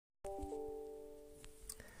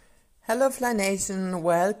Hello Fly Nation,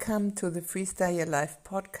 welcome to the Freestyle Your Life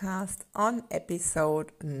podcast on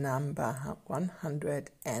episode number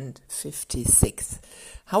 156.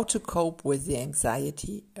 How to cope with the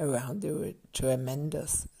anxiety around the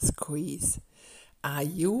tremendous squeeze. Are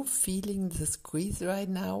you feeling the squeeze right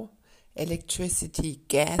now? Electricity,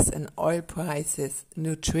 gas and oil prices,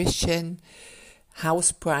 nutrition,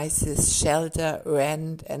 house prices, shelter,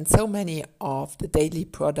 rent, and so many of the daily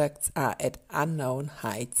products are at unknown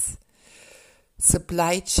heights.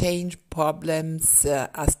 Supply chain problems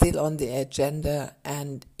are still on the agenda,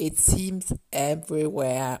 and it seems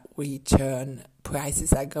everywhere we turn,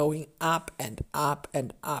 prices are going up and up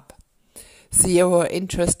and up. Zero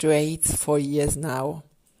interest rates for years now.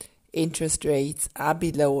 Interest rates are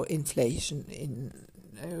below inflation in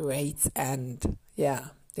rates, and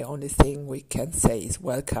the only thing we can say is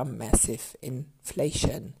welcome massive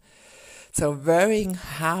inflation. So worrying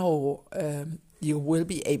how you will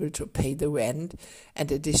be able to pay the rent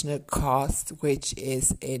and additional costs, which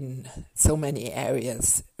is in so many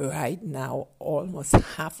areas right now almost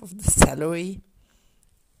half of the salary.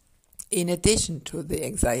 In addition to the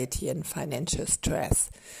anxiety and financial stress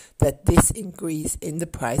that this increase in the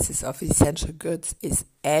prices of essential goods is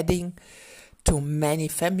adding to many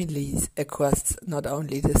families across not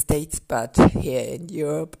only the States but here in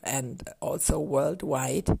Europe and also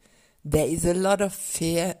worldwide, there is a lot of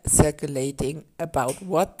fear circulating about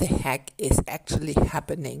what the heck is actually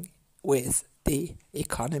happening with the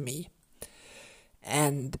economy.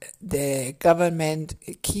 And the government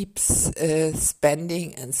keeps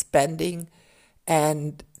spending,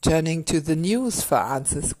 and turning to the news for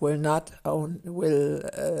answers will not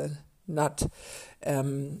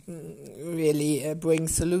really bring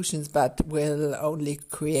solutions, but will only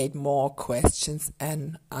create more questions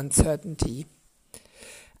and uncertainty.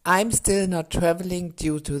 I'm still not traveling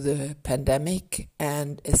due to the pandemic,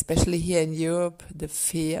 and especially here in Europe, the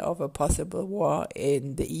fear of a possible war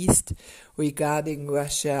in the east regarding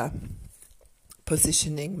Russia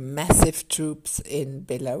positioning massive troops in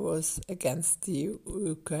Belarus against the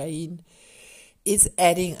Ukraine is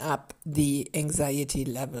adding up the anxiety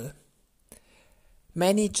level.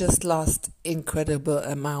 Many just lost incredible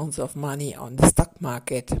amounts of money on the stock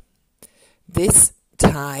market. This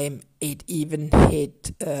time it even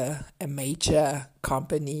hit a major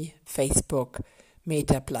company, Facebook,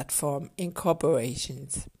 Meta Platform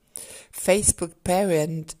Incorporations. Facebook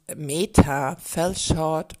parent Meta fell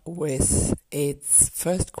short with its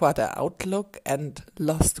first quarter outlook and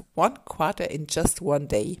lost one quarter in just one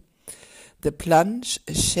day. The plunge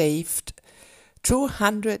shaved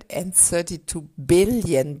 $232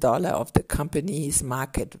 billion of the company's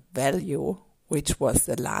market value, which was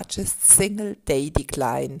the largest single-day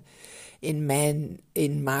decline in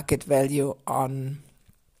market value on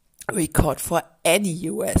record for any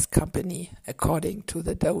U.S. company, according to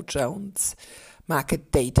the Dow Jones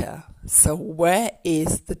market data. So where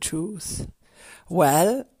is the truth?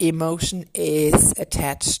 Well, emotion is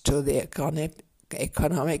attached to the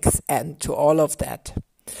economics and to all of that.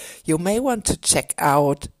 You may want to check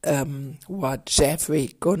out what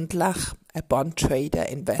Jeffrey Gundlach, a bond trader,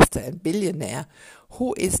 investor and billionaire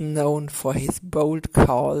who is known for his bold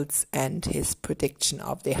calls and his prediction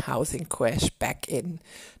of the housing crash back in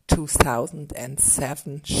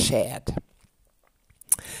 2007 shared.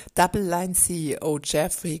 DoubleLine CEO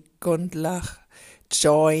Jeffrey Gundlach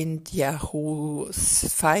joined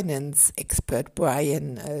Yahoo's finance expert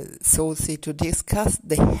Brian Sozzi to discuss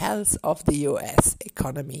the health of the US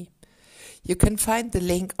economy. You can find the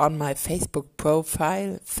link on my Facebook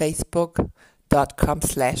profile,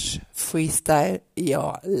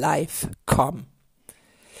 facebook.com/freestyleyourlife.com.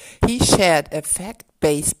 He shared a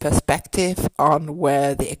fact-based perspective on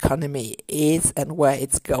where the economy is and where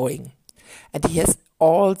it's going. And he has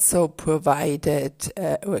also provided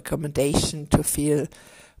a recommendation to feel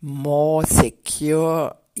more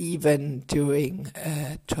secure even during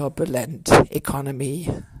a turbulent economy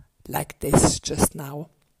like this just now.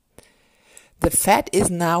 The Fed is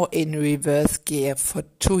now in reverse gear for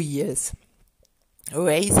 2 years.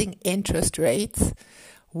 Raising interest rates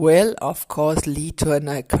will, of course, lead to an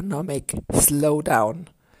economic slowdown.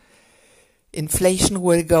 Inflation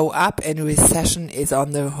will go up and recession is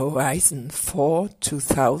on the horizon for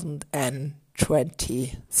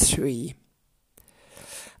 2023.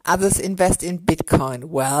 Others invest in Bitcoin.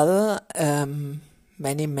 Well,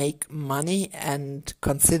 many make money and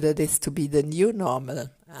consider this to be the new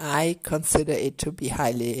normal. I consider it to be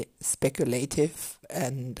highly speculative,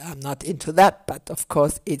 and I'm not into that, but of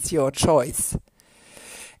course it's your choice.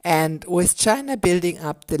 And with China building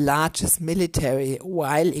up the largest military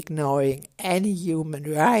while ignoring any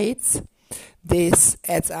human rights, This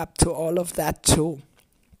adds up to all of that too.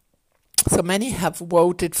 So many have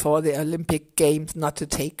voted for the Olympic Games not to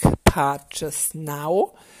take part just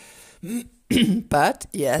now. But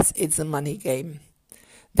yes, it's a money game.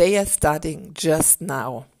 They are starting just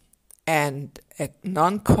now. And a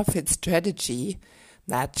non-COVID strategy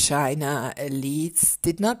that China leads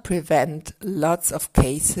did not prevent lots of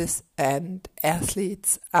cases, and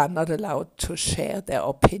athletes are not allowed to share their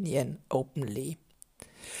opinion openly.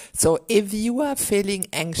 So if you are feeling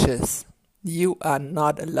anxious, you are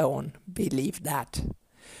not alone, believe that.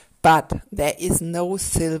 But there is no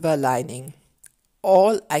silver lining.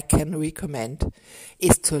 All I can recommend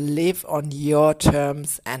is to live on your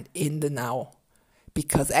terms and in the now,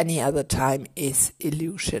 because any other time is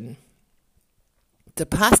illusion. The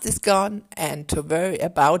past is gone, and to worry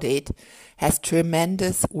about it has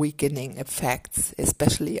tremendous weakening effects,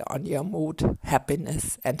 especially on your mood,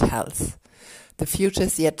 happiness, and health. The future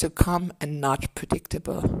is yet to come and not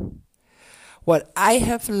predictable. What I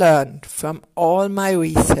have learned from all my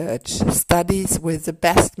research, studies with the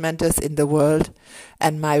best mentors in the world,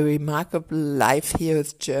 and my remarkable life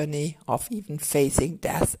hero's journey of even facing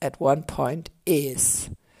death at one point is: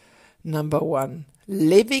 number one,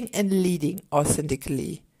 living and leading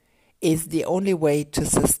authentically is the only way to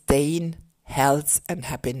sustain health and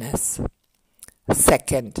happiness.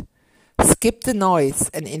 Second, skip the noise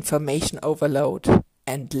and information overload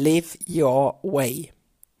and live your way.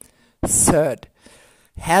 Third,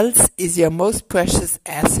 health is your most precious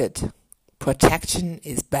asset. Protection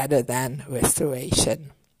is better than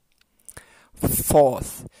restoration.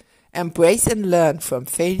 Fourth, embrace and learn from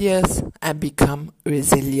failures and become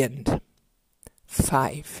resilient.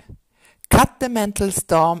 5. Cut the mental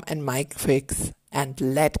storm and mind tricks and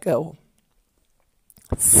let go.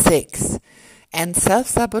 6. End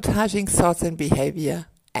self-sabotaging thoughts and behavior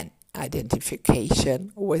and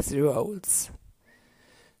identification with roles.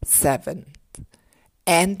 7.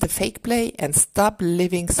 End the fake play and stop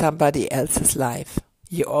living somebody else's life.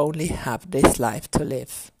 You only have this life to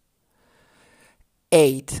live.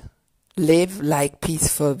 8. Live like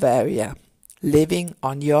peaceful warrior, living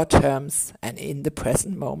on your terms and in the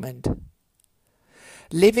present moment.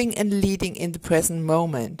 Living and leading in the present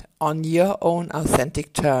moment on your own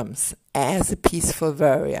authentic terms as a peaceful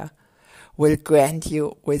warrior will grant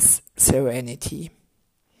you with serenity.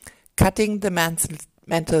 Cutting the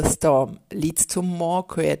mental storm leads to more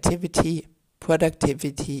creativity,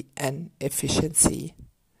 productivity, and efficiency.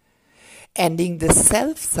 Ending the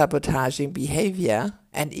self-sabotaging behavior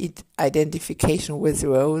and identification with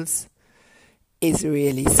roles is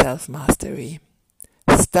really self-mastery.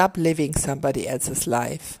 Stop living somebody else's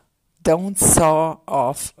life. Don't saw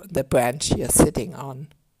off the branch you're sitting on.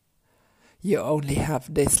 You only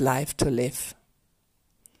have this life to live.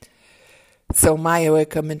 So my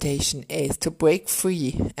recommendation is to break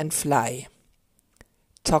free and fly.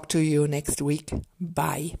 Talk to you next week.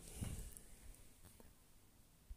 Bye.